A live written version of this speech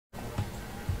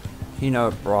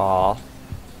peanut bra.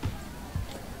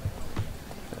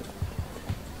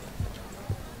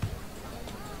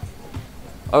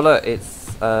 Oh look,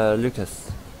 it's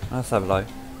Lucas. Let's have hello.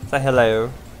 Say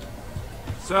hello.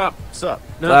 Sup? Sup?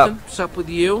 Nothing? Sup with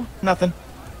you? Nothing.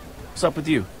 What's up with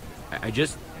you? I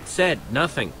just said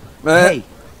nothing. Hey,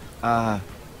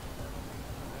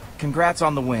 congrats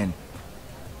on the win.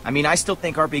 I mean, I still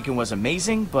think our beacon was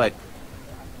amazing, but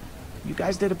you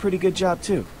guys did a pretty good job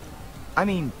too. I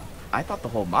mean, I thought the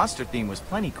whole monster theme was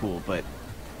plenty cool, but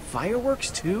fireworks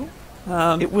too?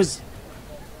 It was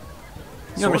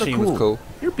Your machine was cool.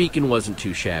 Your beacon wasn't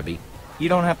too shabby. You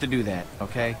don't have to do that,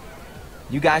 okay?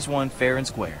 You guys won fair and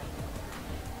square.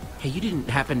 Hey, you didn't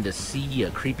happen to see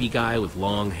a creepy guy with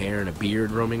long hair and a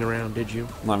beard roaming around, did you?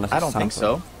 I don't think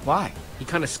so. Why? He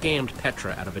kind of scammed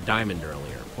Petra out of a diamond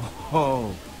earlier.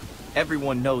 Oh,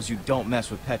 everyone knows you don't mess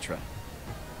with Petra.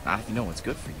 Not if you know what's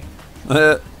good for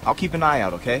you. I'll keep an eye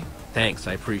out, okay? Thanks,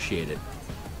 I appreciate it.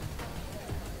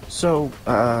 So,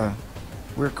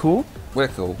 we're cool? We're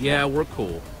cool. Yeah, we're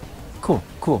cool. Cool,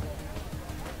 cool.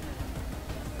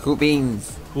 Cool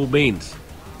beans. Cool beans.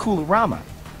 Coolorama.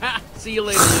 Ha! See you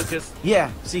later, Lucas.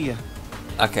 Yeah, see ya.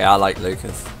 Okay, I like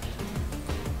Lucas.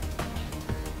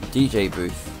 DJ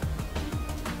booth.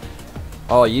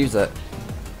 Oh, use it.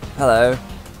 Hello.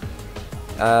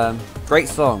 Great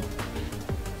song.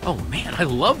 Oh man, I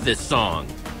love this song.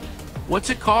 What's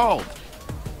it called?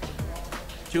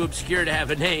 Too obscure to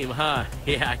have a name, huh?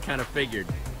 Yeah, I kind of figured.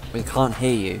 We can't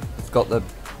hear you. It's got the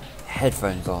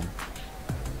headphones on.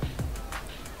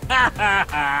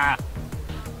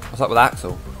 What's up with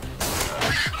Axel?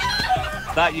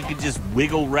 Thought you could just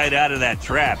wiggle right out of that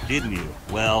trap, didn't you?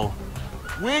 Well,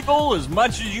 wiggle as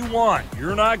much as you want.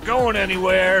 You're not going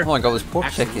anywhere. Oh my god, there's pork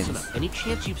Axel, chickens. listen up. Any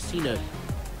chance you've seen a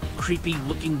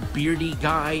creepy-looking beardy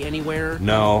guy anywhere?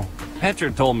 No.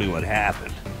 Petra told me what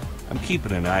happened. I'm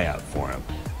keeping an eye out for him.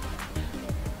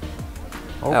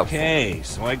 Okay,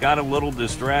 so I got a little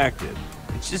distracted.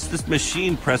 It's just this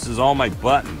machine presses all my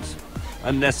buttons.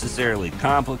 Unnecessarily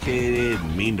complicated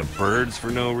and mean to birds for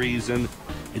no reason.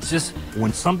 It's just,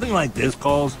 when something like this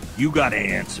calls, you gotta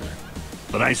answer.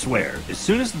 But I swear, as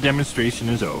soon as the demonstration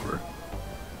is over,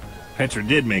 Petra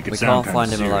did make it sound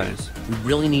kind of serious. We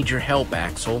really need your help,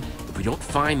 Axel. If we don't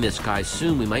find this guy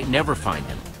soon, we might never find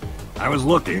him. I was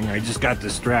looking, I just got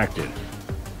distracted.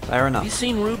 Fair enough. Have you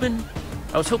seen Reuben?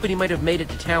 I was hoping he might have made it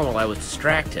to town while I was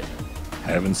distracted.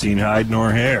 Haven't seen hide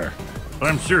nor hair. But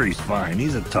I'm sure he's fine.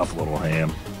 He's a tough little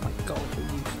ham. Oh my god, you're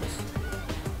useless.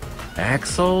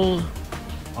 Axel?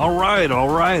 All right,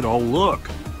 I'll look.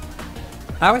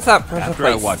 How is that pressure After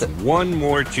I plate watch one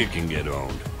more chicken get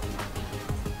owned.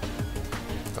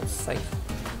 God's sake.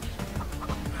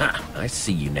 Ha! I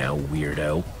see you now,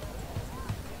 weirdo.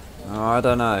 Oh, I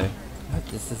don't know.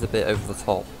 This is a bit over the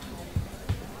top.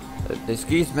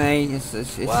 Excuse me.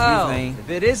 Excuse me. If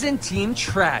it isn't Team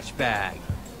Trash Bag.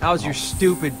 How's your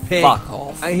stupid pig? Fuck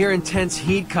off. I hear intense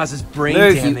heat causes brain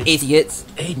Move, damage. you idiots.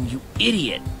 Aiden, you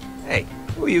idiot! Hey,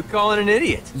 who are you calling an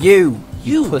idiot? You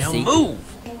You, now pussy.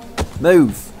 move!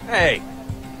 Move. Hey,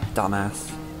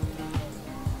 Dumbass.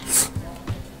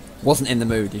 Wasn't in the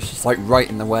mood. He's just like right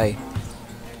in the way.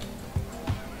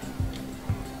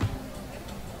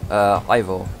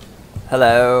 Ivor.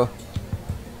 Hello.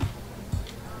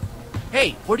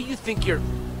 Hey, what do you think you're...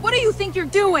 What do you think you're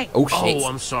doing? Oh shit. Oh,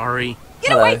 I'm sorry.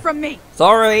 Get Hello. away from me!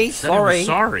 Sorry. Said I'm Sorry.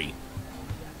 sorry.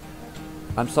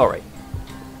 I'm sorry.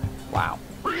 Wow.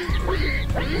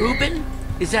 Reuben?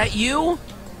 Is that you?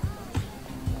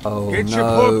 Oh Get no. your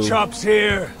pork chops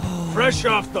here, fresh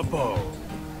off the bone.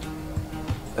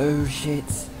 Oh shit.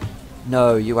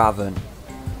 No, you haven't.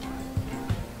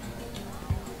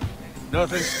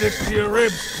 Nothing sticks to your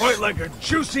ribs quite like a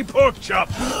juicy pork chop.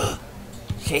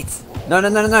 Shit. No, no,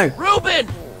 no, no, no. Reuben!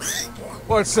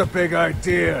 What's the big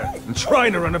idea? I'm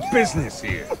trying to run a business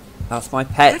here. That's my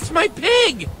pet. That's my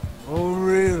pig! Oh,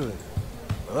 really?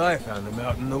 Well, I found him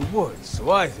out in the woods, so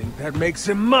I think that makes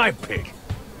him my pig.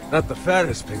 Not the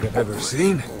fattest pig I've ever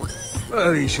seen.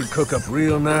 But he should cook up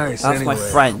real nice That's anyway. my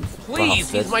friend. Please,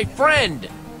 bastard. he's my friend!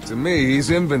 To me,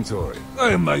 he's inventory.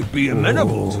 I might be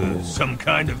amenable to some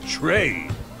kind of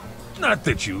trade. Not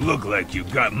that you look like you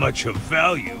got much of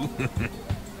value.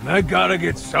 I gotta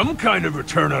get some kind of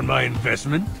return on my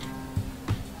investment.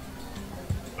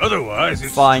 Otherwise,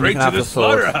 it's Fine, you straight can to have the the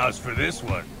sword. slaughterhouse for this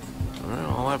one.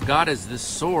 Well, all I've got is this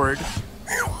sword.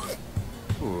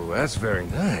 Ooh, that's very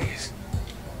nice.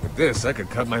 With this, I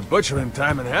could cut my butchering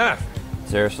time in half.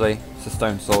 Seriously? It's a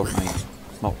stone sword, mate.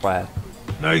 It's not rare.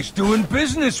 Nice doing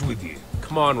business with you.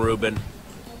 Come on, Reuben.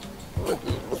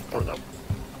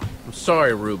 I'm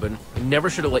sorry, Reuben. I I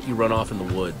never should have let you run off in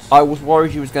the woods. I was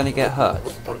worried you was going to get hurt.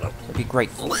 I'd be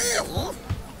grateful.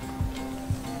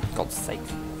 God's sake.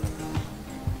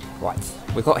 Right,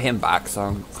 we got him back, so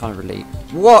I'm kind of relieved.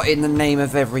 What in the name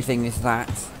of everything is that?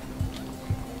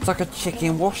 It's like a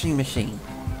chicken washing machine.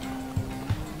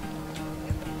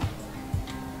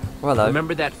 Well, hello.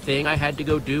 Remember that thing I had to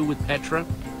go do with Petra?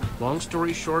 Long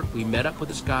story short, we met up with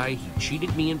this guy, he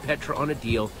cheated me and Petra on a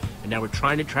deal, and now we're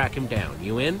trying to track him down.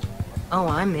 You in? Oh,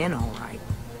 I'm in, all right.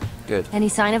 Good. Any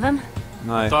sign of him?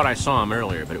 No. I thought I saw him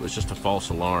earlier, but it was just a false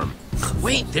alarm.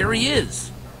 Wait, there he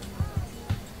is!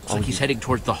 Looks like he's heading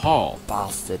towards the hall.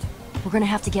 Bastard. We're gonna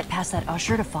have to get past that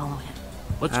usher to follow him.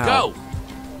 Let's Ow. go!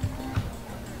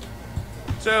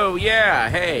 So, yeah,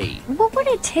 hey. What would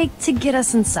it take to get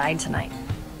us inside tonight?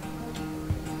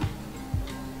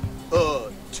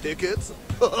 Tickets?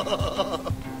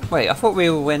 Wait, I thought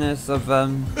we were winners of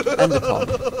EnderCon.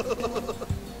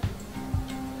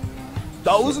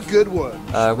 That was a good one.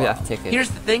 We have tickets. Here's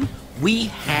the thing. We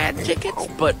had tickets,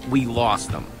 but we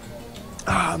lost them.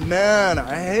 Ah, man,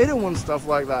 I hate it when stuff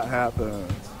like that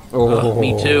happens. Oh,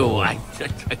 Me too. I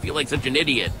feel like such an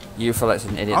idiot. You feel like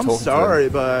an idiot I'm talking sorry,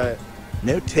 but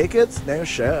no tickets, no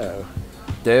show.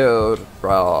 to him. Dude,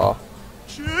 bro.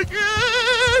 Chicken!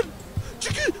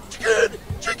 Chicken! Chicken!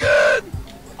 Chicken!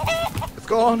 It's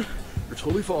gone. You're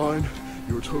totally fine.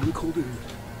 You're a totally cool dude.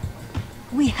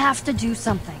 We have to do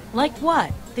something. Like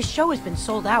what? The show has been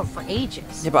sold out for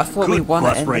ages. Yeah, but I thought we Could won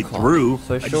at bust right EnderCon, through.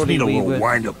 so I just surely need a we little would.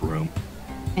 wind-up room.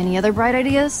 Any other bright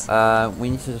ideas? We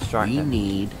need to distract We him.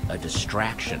 need a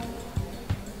distraction.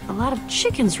 A lot of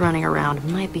chickens running around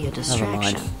might be a Never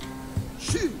distraction. mind.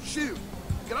 Shoot! Shoot!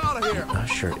 Get out of here!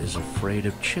 Usher is afraid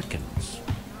of chickens.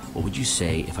 What would you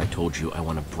say if I told you I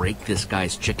want to break this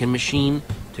guy's chicken machine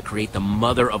to create the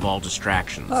mother of all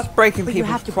distractions? That's breaking But you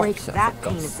people's have to break property, that for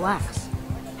pane God's of glass.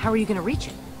 How are you gonna reach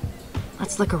it?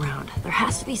 Let's look around. There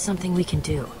has to be something we can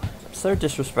do. sake. So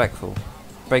disrespectful.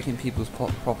 Breaking people's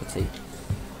property.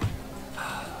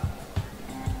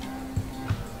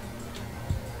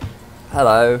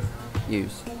 Hello.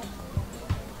 Use.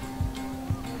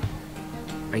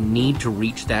 I need to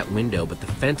reach that window, but the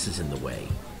fence is in the way.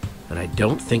 And I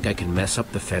don't think I can mess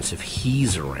up the fence if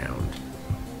he's around.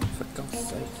 For God's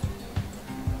sake.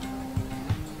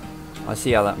 I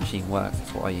see how that machine works.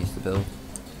 That's what I used to build.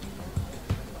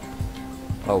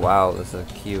 Oh wow, there's a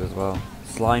queue as well.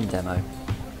 Slime demo.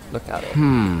 Look at it.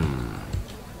 I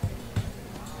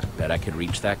bet I could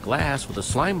reach that glass with a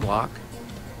slime block.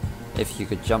 If you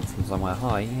could jump from somewhere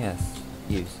high, yes.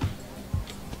 Use.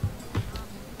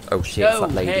 Oh shit, it's Oh,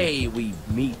 that lady. hey, we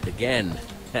meet again.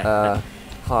 Hi.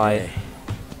 Hey.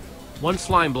 One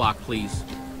slime block, please.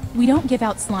 We don't give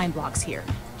out slime blocks here,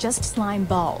 just slime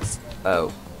balls.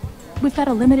 Oh, We've got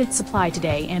a limited supply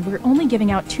today, and we're only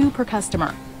giving out 2 per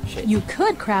customer. shit. You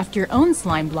could craft your own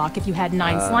slime block if you had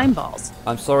 9 slime balls.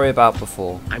 I'm sorry about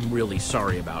before. I'm really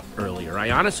sorry about earlier.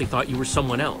 I honestly thought you were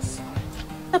someone else.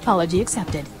 Apology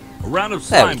accepted. A round of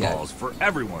There we slime go. balls for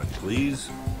everyone, please.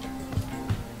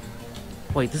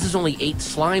 Wait, this is only 8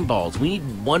 slime balls. We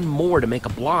need 1 more to make a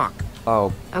block.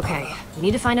 Oh, Okay, we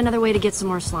need to find another way to get some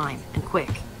more slime, and quick.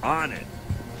 On it.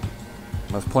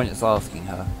 it was pointless asking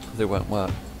her, because it won't work.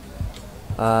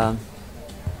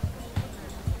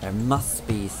 There must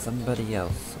be somebody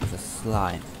else with a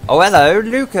slime. Oh, hello,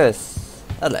 Lucas!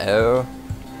 Hello.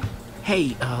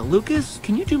 Hey, Lucas,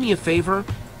 can you do me a favor?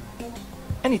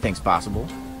 Anything's possible.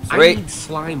 I Sweet. need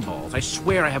slime balls. I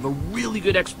swear I have a really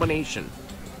good explanation.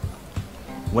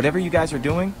 Whatever you guys are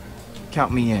doing,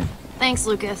 count me in. Thanks,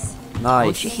 Lucas. Told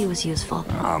Nice. you he was useful.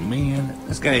 Oh man,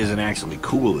 this guy isn't actually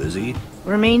cool, is he?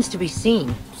 Remains to be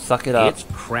seen. Suck it up. It's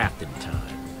crafting time.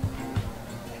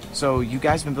 So, you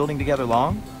guys been building together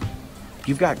long?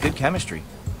 You've got good chemistry.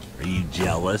 Are you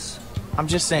jealous? I'm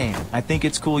just saying, I think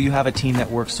it's cool you have a team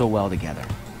that works so well together.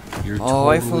 You're Oh,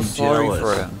 totally I feel sorry jealous.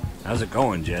 for him. How's it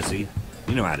going, Jesse?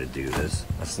 You know how to do this.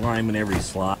 A slime in every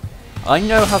slot. I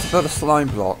know how to build a slime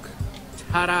block.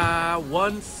 Ta-da!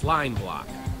 1 slime block.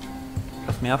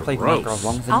 Trust me, I've played Gross. Minecraft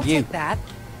longer than I'll you. take that.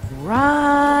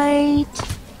 Right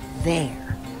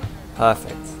there.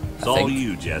 Perfect. It's I all think.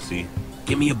 you, Jesse.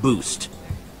 Give me a boost.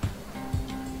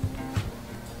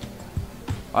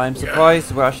 I'm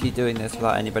surprised we're actually doing this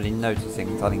without anybody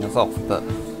noticing, telling us off, but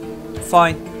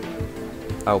fine.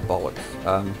 Oh, bollocks.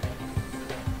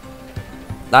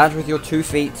 Land with your 2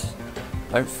 feet.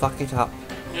 Don't fuck it up.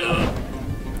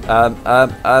 Oh,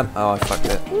 I fucked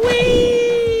it.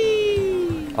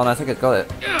 Oh, no, I think I got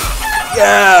it.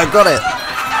 Yeah, I got it.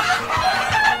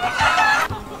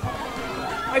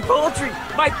 My poultry!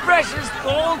 My precious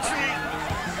poultry!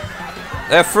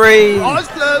 They're free.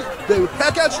 Honest, they would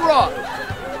heck at you rock.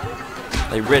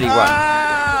 They really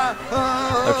won't.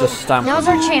 They'll just stamp. Now's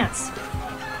our chance.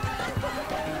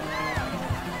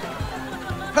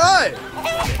 Hey!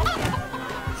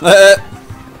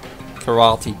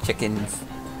 Karate chickens.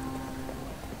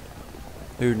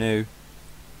 Who knew?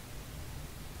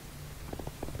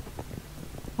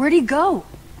 Where'd he go?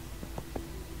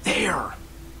 There!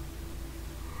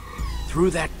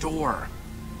 Through that door.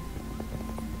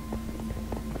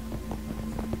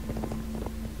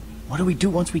 What do we do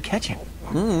once we catch him?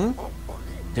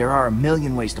 There are a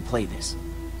million ways to play this.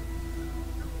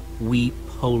 We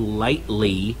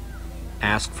politely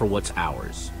ask for what's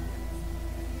ours.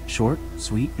 Short,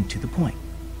 sweet, and to the point.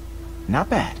 Not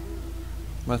bad.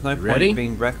 There's no point Ready? in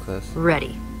being reckless.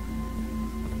 Ready.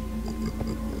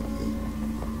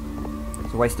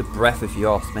 It's a waste of breath if you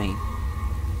ask me.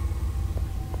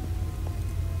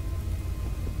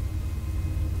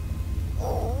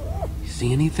 You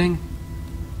see anything?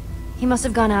 He must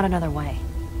have gone out another way.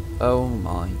 Oh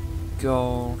my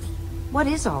god. What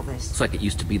is all this? Looks like it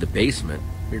used to be the basement.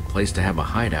 Weird place to have a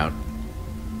hideout.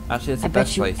 Actually, it's the I bet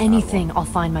best you place to have anything one. I'll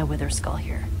find my wither skull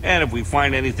here. And if we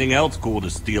find anything else cool to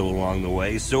steal along the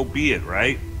way, so be it,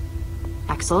 right?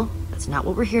 Axel, that's not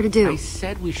what we're here to do. I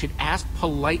said we should ask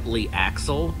politely,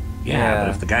 Axel. Yeah, but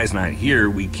if the guy's not here,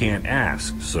 we can't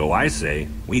ask. So I say,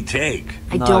 we take.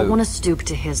 I don't want to stoop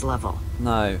to his level.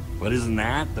 No. But isn't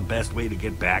that the best way to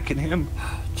get back at him?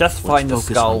 Just find the Let's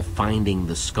focus skull. on finding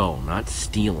the skull, not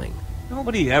stealing.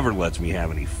 Nobody ever lets me have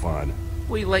any fun.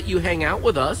 We let you hang out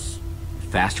with us. The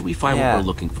faster we find Yeah, what we're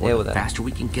looking deal for, with the it. faster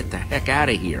we can get the heck out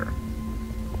of here.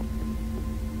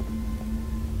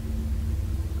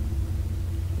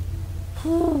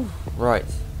 Right.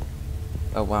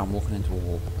 Oh wow, I'm walking into a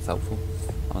wall. That's helpful.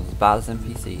 I'm as bad as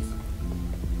NPCs.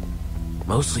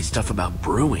 Mostly stuff about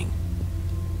brewing.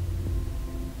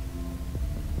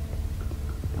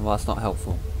 Well, that's not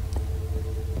helpful.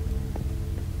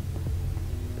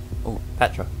 Oh,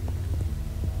 Petra.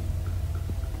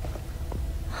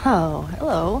 Oh,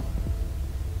 hello.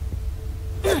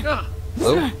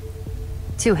 Oh.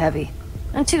 Too heavy.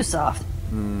 And too soft.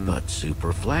 But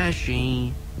super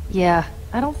flashy. Yeah,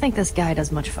 I don't think this guy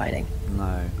does much fighting.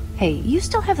 No. Hey, you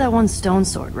still have that one stone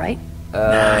sword, right? Nah,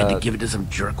 I had to give it to some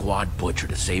jerkwad butcher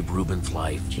to save Ruben's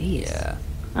life. Jeez. Yeah.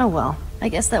 Oh well, I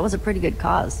guess that was a pretty good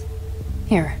cause.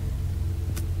 Here.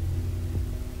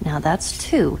 Now that's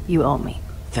 2 you owe me.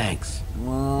 Thanks.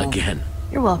 Well, Again.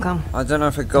 You're welcome. I don't know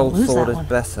if a gold lose sword that is one.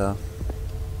 better.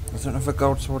 I don't know if a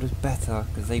gold sword is better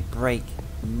because they break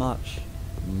much,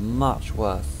 much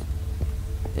worse.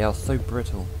 They are so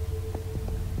brittle.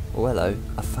 Oh, hello.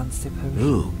 A fancy potion.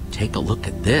 Ooh, take a look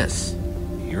at this.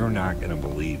 You're not gonna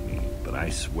believe me, but I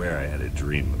swear I had a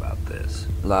dream about this.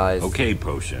 Lies. Okay,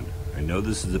 Potion. I know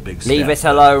this is a big step. Leave it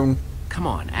alone. Come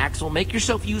on, Axel, make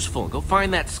yourself useful and go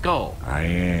find that skull. I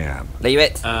am. Leave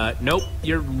it. Nope,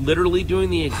 you're literally doing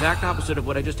the exact opposite of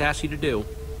what I just asked you to do.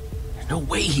 There's no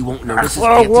way he won't notice his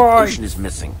fancy potion is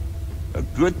missing. A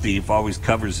good thief always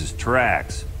covers his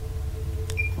tracks.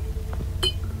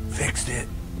 Fixed it.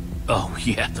 Oh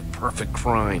yeah, the perfect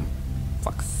crime.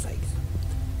 Fuck's sake.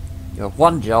 You have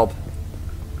one job.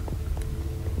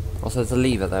 Also, there's a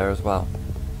lever there as well.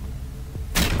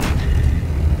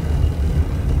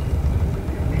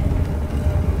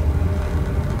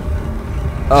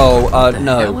 Oh, What the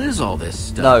no. hell is all this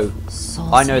stuff? No.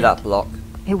 Soul I know sand. that block.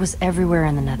 It was everywhere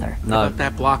in the Nether. What No, about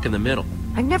that block in the middle?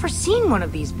 I've never seen one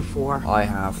of these before. I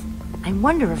have. I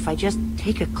wonder if I just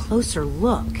take a closer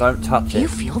look. Don't touch Do you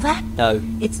it. feel that? No.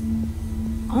 It's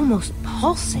almost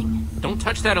pulsing. Don't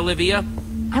touch that, Olivia.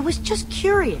 I was just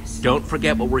curious. Don't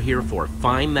forget what we're here for.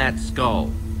 Find that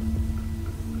skull.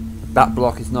 That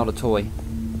block is not a toy.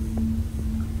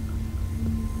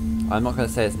 I'm not going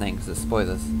to say his name because it's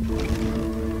spoilers.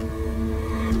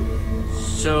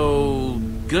 So,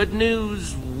 good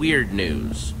news, weird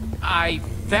news. I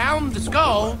found the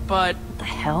skull, but The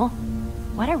hell?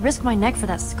 Why'd I risk my neck for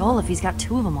that skull if he's got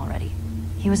 2 of them already?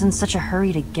 He was in such a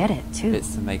hurry to get it, too.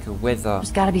 It's to make a wither.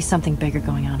 There's gotta be something bigger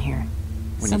going on here. We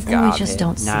need to Something get we out of just here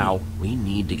don't now. see. we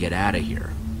need to get out of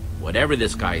here. Whatever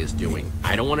this guy is doing,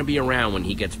 I don't want to be around when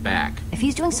he gets back. If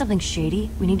he's doing something shady,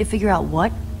 we need to figure out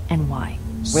what and why.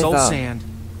 Soul Wither. sand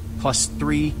plus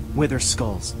 3 wither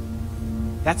skulls.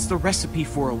 That's the recipe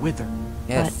for a wither.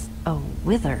 Yes. But a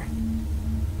wither.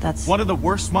 That's... One of the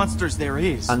worst monsters there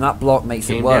is. And that block makes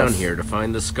it Came worse. down here to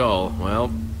find the skull.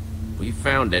 Well, we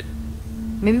found it.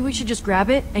 Maybe we should just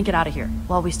grab it and get out of here,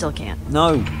 while we still can.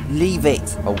 No, leave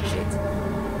it. Oh shit.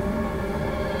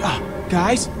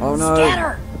 Guys, Oh no.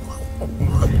 Scatter!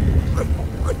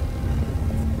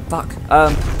 Fuck.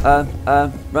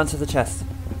 Run to the chest.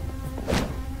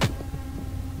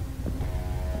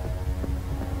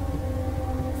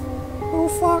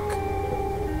 fuck?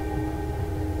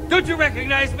 Don't you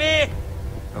recognize me?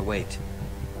 Oh, wait.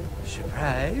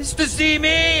 Surprised to see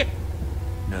me?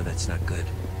 No, that's not good.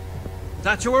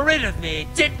 Thought you were rid of me,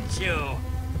 didn't you?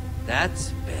 That's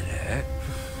better.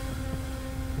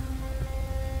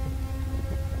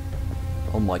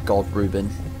 Oh my god, Ruben.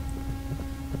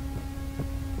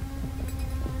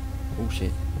 Oh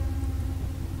shit.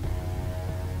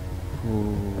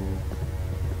 Ooh.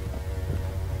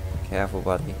 Careful,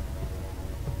 buddy.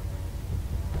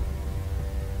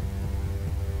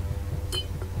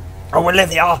 Oh,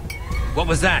 Olivia! What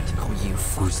was that? Oh, you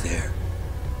fuck. Who's there?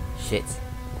 Shit.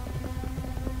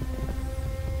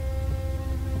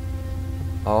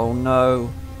 Oh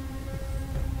no.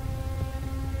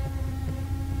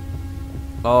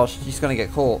 Oh, she's gonna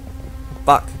get caught.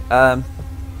 Fuck.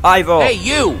 Ivor! Hey,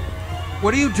 you!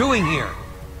 What are you doing here?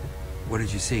 What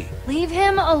did you see? Leave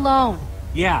him alone.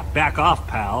 Yeah, back off,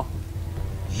 pal.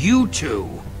 You two!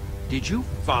 Did you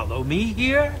follow me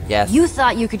here? Yes. You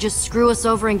thought you could just screw us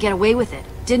over and get away with it,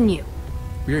 didn't you?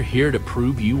 We're here to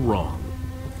prove you wrong.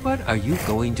 What are you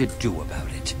going to do about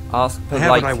it? Ask I have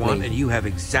what I politely. want, and you have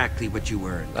exactly what you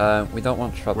earned. We don't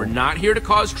want trouble. We're not here to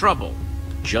cause trouble.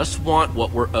 Just want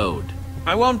what we're owed.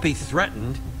 I won't be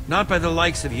threatened. Not by the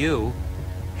likes of you.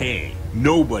 Hey,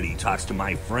 nobody talks to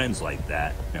my friends like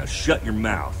that. Now shut your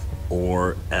mouth,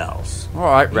 or else.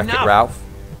 Alright, Wreck-It Enough. Ralph.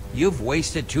 You've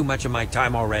wasted too much of my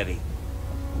time already.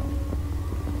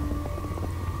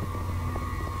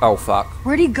 Oh, fuck.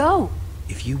 Where'd he go?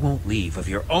 If you won't leave of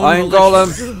your own Iron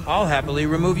volition, Golem. I'll happily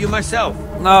remove you myself.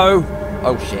 No.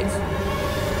 Oh, shit.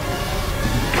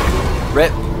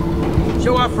 Rip.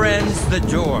 Show our friends the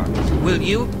door, will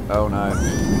you? Oh, no.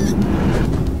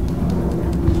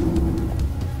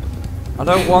 I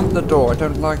don't want the door. I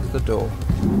don't like the door.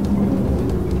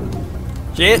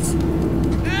 Shit.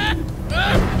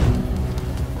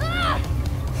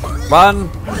 Run.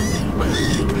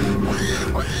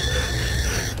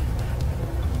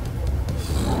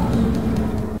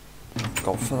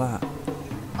 Got for that.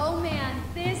 Oh man,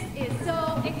 this is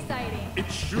so exciting.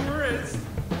 It sure is.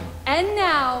 And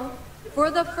now,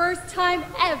 for the first time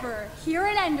ever here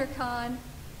at EnderCon,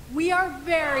 we are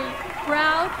very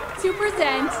proud to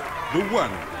present The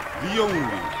one, the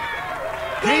only.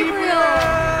 Gabriel!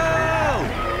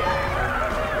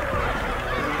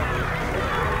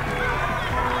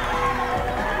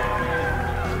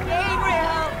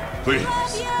 Please,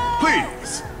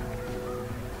 please.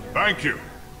 Thank you.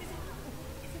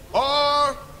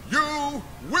 Are you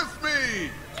with me?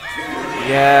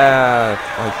 Yeah.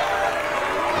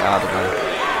 I don't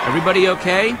know. Everybody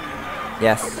okay?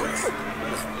 Yes.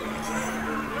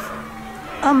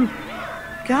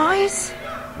 Guys?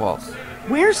 What?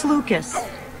 Where's Lucas?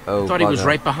 Oh, Thought he was bugger.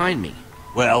 right behind me.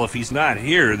 Well, if he's not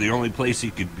here, the only place he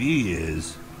could be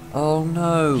is... Oh,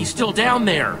 no. He's still down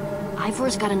there.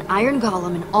 Ivor's got an iron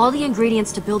golem and all the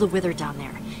ingredients to build a wither down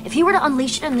there. If he were to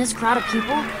unleash it in this crowd of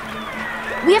people,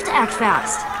 we have to act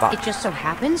fast. Fuck. It just so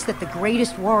happens that the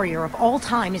greatest warrior of all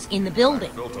time is in the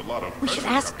building. We should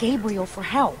ask Gabriel for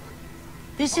help.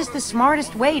 This is the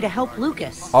smartest way to help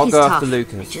Lucas. I'll He's go tough. after I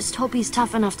Lucas. just hope he's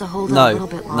tough enough to hold No, out a little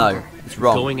bit longer. no. It's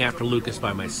wrong. Going after Lucas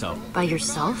by myself. By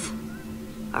yourself?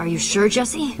 Are you sure,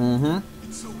 Jesse? Mm-hmm.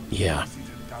 Yeah.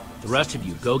 The rest of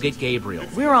you, go get Gabriel.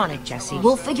 We're on it, Jesse.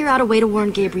 We'll figure out a way to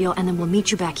warn Gabriel, and then we'll meet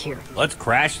you back here. Let's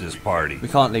crash this party. We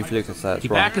can't leave Lucas there. It's Be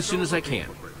wrong. back as soon as I can.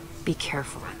 Be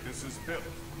careful. This is built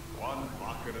one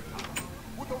block at a time.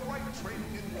 With the right training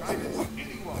and guidance,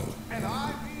 anyone, and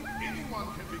I mean anyone,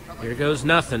 can become a Here goes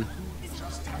nothing. You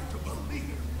just have to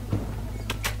believe.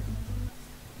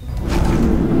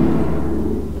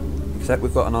 Except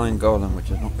we've got an iron golem,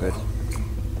 which is not good.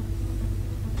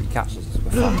 He catches us,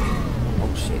 we're fucked.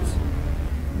 Oh shit.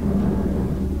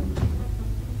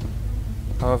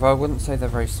 However, I wouldn't say they're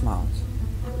very smart.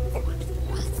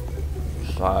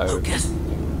 So... Lucas,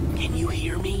 can you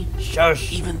hear me?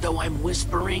 Shush! Even though I'm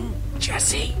whispering?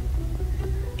 Jesse?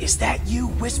 Is that you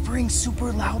whispering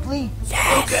super loudly?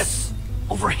 Yes! Lucas!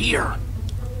 Over here!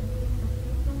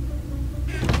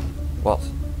 What?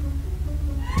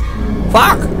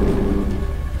 Fuck!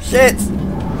 Shit!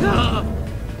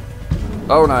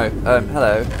 Oh no,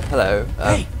 hello, hello.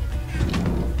 Hey!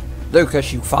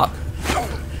 Lucas, you fuck.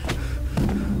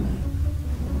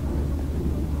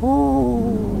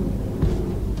 Ooh.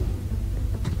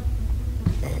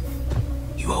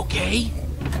 You okay?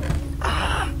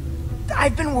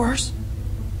 I've been worse.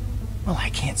 Well, I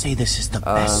can't say this is the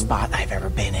best spot I've ever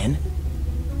been in.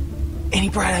 Any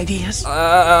bright ideas?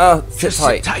 Sit Just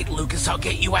tight. sit tight, Lucas. I'll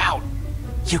get you out.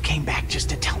 You came back just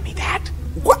to tell me that?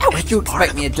 What else did you Part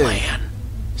expect of me the to do? plan.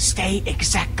 Stay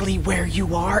exactly where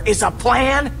you are is a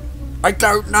plan? I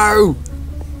don't know.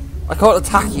 I can't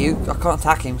attack you. I can't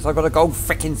attack him because I've got a gold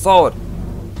freaking sword.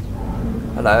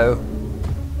 Hello.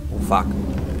 Oh fuck.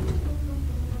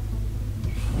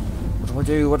 What do I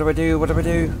do? What do I do? What do I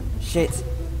do? Shit.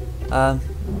 There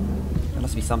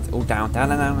must be something. Oh, down, down,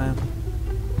 down, down, down.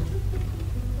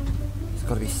 There's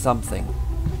got to be something.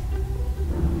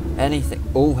 Anything.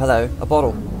 Oh, hello. A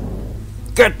bottle.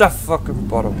 Get the fucking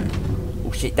bottle.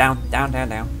 Oh shit. Down, down, down,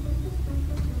 down.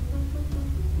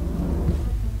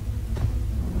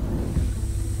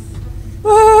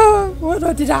 Why did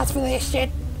I do that for this shit?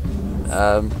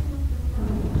 Up.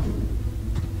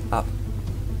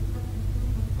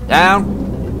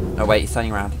 Down. Oh wait, he's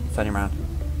turning around. He's turning around.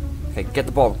 Okay, get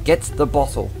the bottle. Get the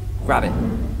bottle. Grab it.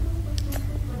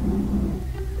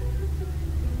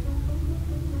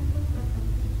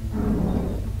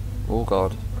 Oh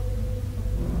god.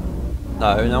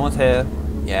 No, no one's here.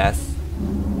 Yes.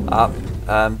 Up.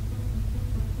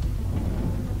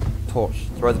 Torch.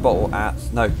 Throw the bottle at.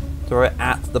 No. Throw it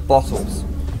at the bottles.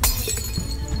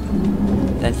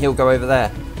 Then he'll go over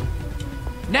there.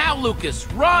 Now, Lucas,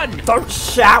 run! Don't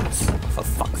shout! For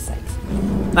fuck's sake.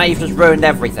 Now you've just ruined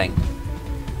everything.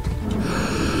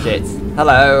 Shit.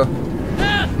 Hello.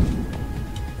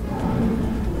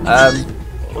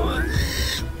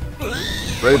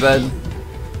 Reuben.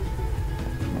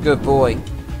 Good boy.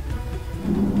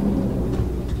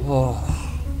 Oh.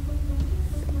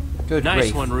 Good Nice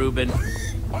grief. one, Reuben.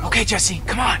 Okay, Jesse,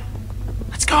 come on.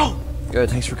 Let's go. Good.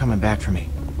 Thanks for coming back for me.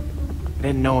 I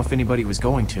didn't know if anybody was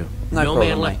going to. No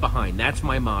man left behind. That's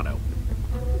my motto.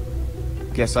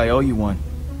 Guess I owe you one.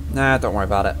 Nah, don't worry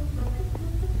about it.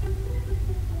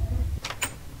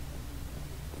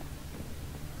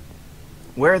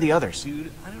 Where are the others?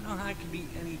 Dude, I don't know how I can be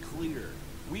any clearer.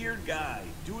 Weird guy,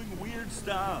 doing weird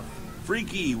stuff.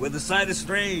 Freaky, with a side of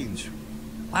strange.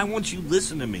 Why won't you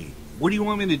listen to me? What do you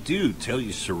want me to do? Tell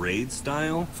you charade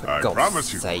style? I God's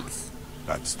promise you. sakes.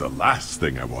 That's the last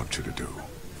thing I want you to do.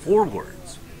 4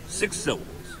 words. 6 syllables.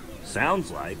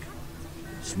 Sounds like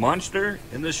Smonster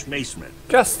in the Schmasement.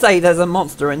 Just say there's a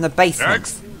monster in the basement.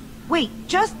 Next. Wait,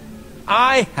 just...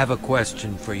 I have a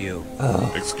question for you.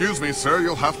 Excuse me, sir.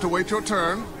 You'll have to wait your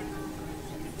turn.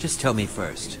 Just tell me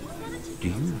first. Do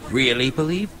you really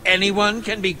believe anyone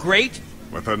can be great?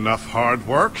 With enough hard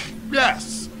work,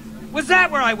 yes. Was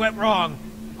that where I went wrong?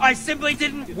 I simply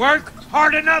didn't work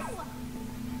hard enough?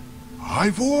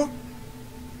 Ivor?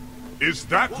 Is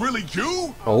that really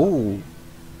you? Oh.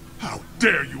 How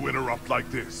dare you interrupt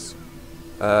like this?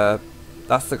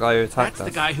 That's the guy who attacked That's us.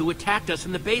 the guy who attacked us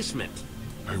in the basement.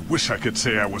 I wish I could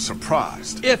say I was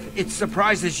surprised. If it's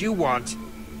surprises you want,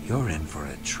 you're in for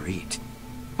a treat.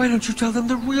 Why don't you tell them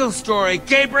the real story,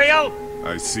 Gabriel?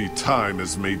 I see time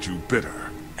has made you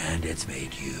bitter. And it's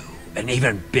made you an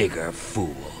even bigger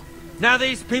fool. Now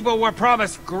these people were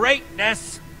promised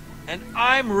greatness, and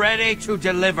I'm ready to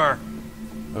deliver.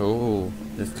 Oh,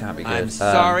 this can't be good. I'm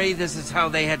sorry, this is how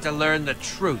they had to learn the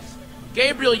truth.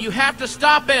 Gabriel, you have to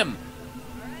stop him!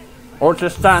 Or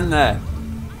just stand there.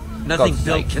 Nothing God's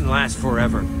built sake. can last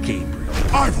forever, Gabriel.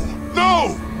 Ivor,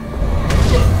 no!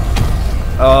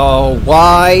 Oh,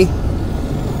 why?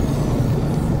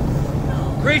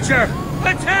 Creature,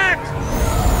 attack!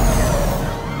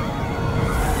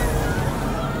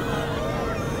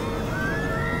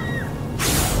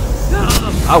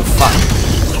 Oh, fuck.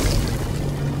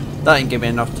 That didn't give me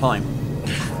enough time.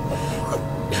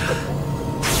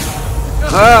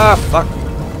 Ah, fuck.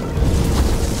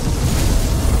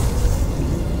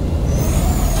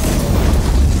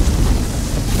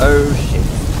 Oh, shit.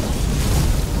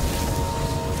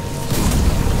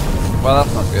 Well,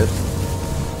 that's not good.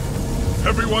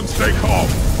 Everyone stay calm.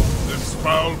 This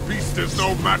foul beast is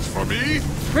no match for me.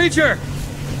 Creature,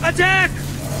 attack!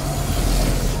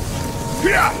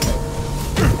 Yeah!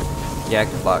 Yeah,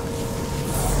 good luck.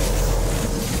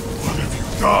 What have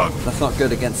you done? That's not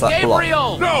good against that block.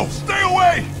 Gabriel! No, stay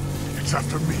away! It's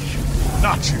after me,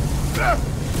 not you.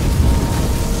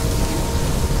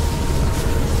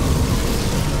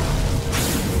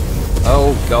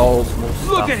 Oh, gold. More stuff.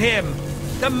 Look at him!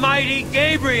 The mighty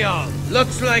Gabriel!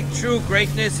 Looks like true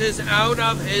greatness is out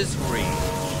of his reach.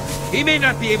 He may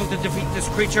not be able to defeat this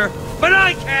creature, but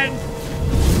I can!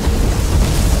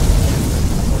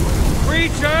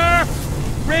 Creature!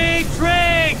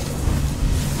 Retreat!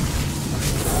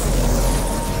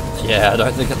 Yeah, I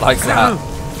don't think it likes that.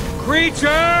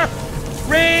 Creature!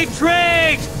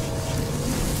 Retreat!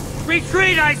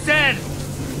 Retreat, I said!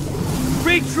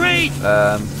 Retreat!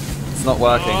 It's not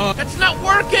working. That's not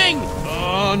working!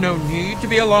 Oh, no need to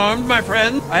be alarmed, my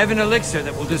friend. I have an elixir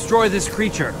that will destroy this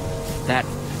creature. That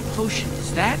potion,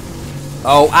 is that?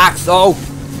 Oh, axe! Oh!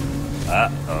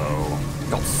 Uh-oh.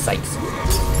 God's sakes.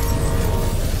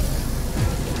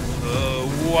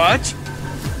 What?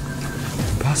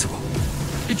 Impossible.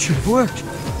 It should have worked.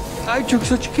 I took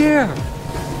such care.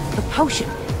 The potion.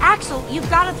 Axel, you've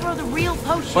got to throw the real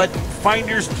potion. But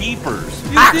finders keepers.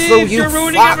 Axel, you You're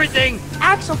ruining fuck. everything.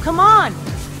 Axel, come on.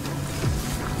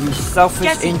 You selfish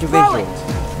Jesse, individual.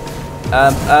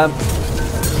 throw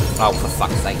Oh, for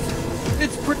fuck's sake.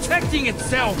 It's protecting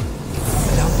itself.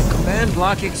 Without the command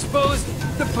block exposed,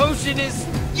 the potion is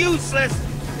useless.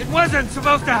 It wasn't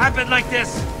supposed to happen like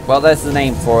this. Well, there's the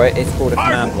name for it. It's called a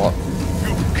command block.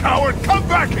 You coward, come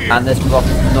back here! And this block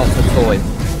is not a toy.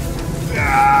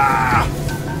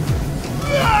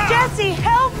 Jesse,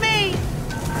 help me!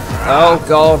 Oh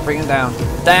god, bring him down.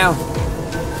 Down!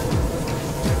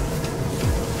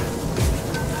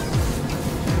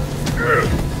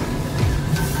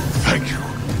 Thank you.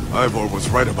 Ivor was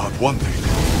right about one thing.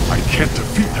 I can't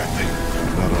defeat that thing.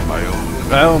 Not on my own.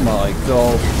 Oh my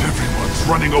god. Everyone's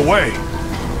running away.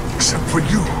 Except for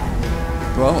you.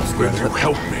 Well, Will you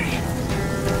help me?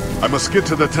 I must get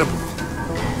to the temple.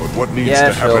 But what needs Yeah,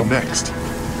 to happen sure. next?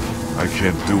 I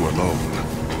can't do alone.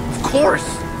 Of course.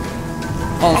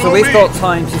 Oh, so Follow we've me. got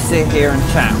time to sit here and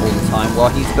chat all the time while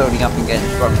he's building up and getting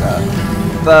stronger.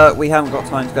 But we haven't got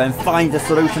time to go and find a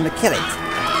solution to kill it.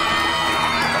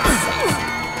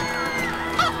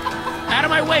 Out of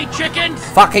my way, chickens!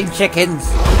 Fucking chickens!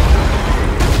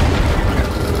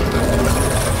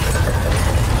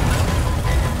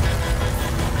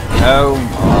 Oh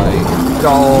my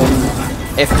god.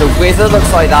 If the wizard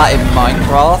looks like that in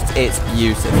Minecraft, it's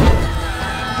beautiful.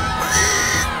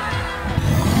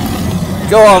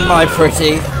 Go on, my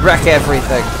pretty. Wreck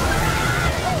everything.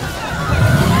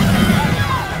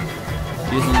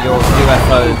 Using your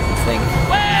UFO thing.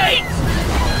 Wait!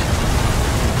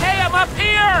 Hey, I'm up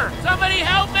here! Somebody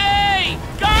help me!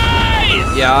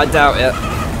 Guys! Yeah, I doubt it.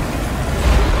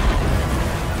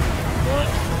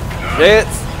 Shit!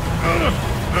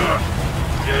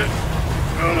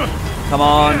 Come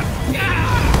on.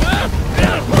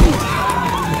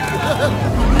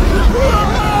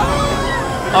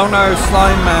 Oh no,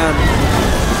 slime man.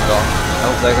 He's gone.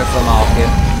 Oh, there goes the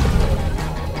market.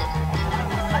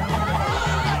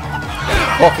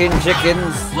 Fucking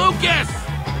chickens. Lucas!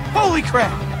 Holy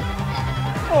crap!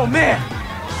 Oh man!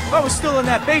 If I was still in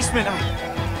that basement,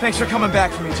 Thanks for coming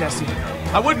back for me, Jesse.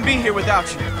 I wouldn't be here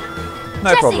without you.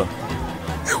 No problem.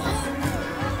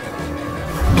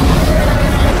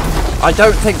 I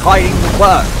don't think hiding would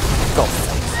work. God's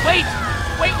sake. Wait!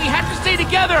 Wait, we have to stay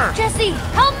together! Jesse,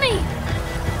 help me!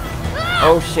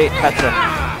 Oh shit, Petra.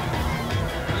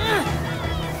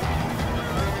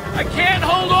 I can't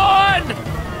hold on!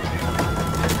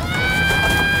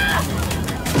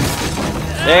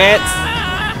 Shit!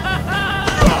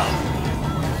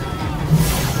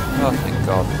 Oh, thank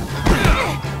God.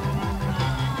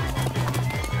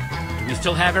 Do we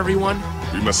still have everyone?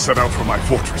 We must set out for my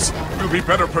fortress. We'll be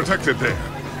better protected there.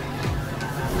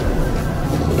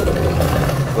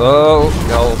 Oh,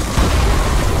 gold.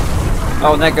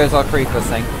 Oh, and there goes our creeper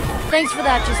thing. Thanks for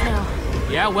that just now.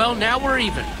 Yeah, well, now we're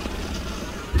even.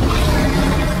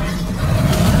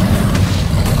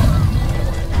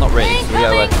 Not really, so we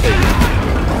owe her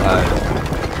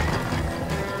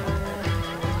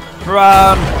 2.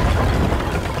 Run!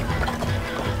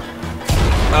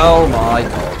 Oh my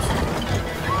god.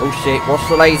 Oh shit, watch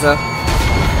the laser.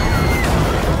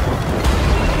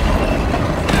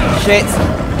 Shit!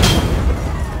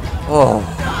 Oh.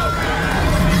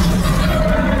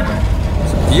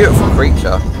 It's a beautiful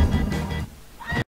creature.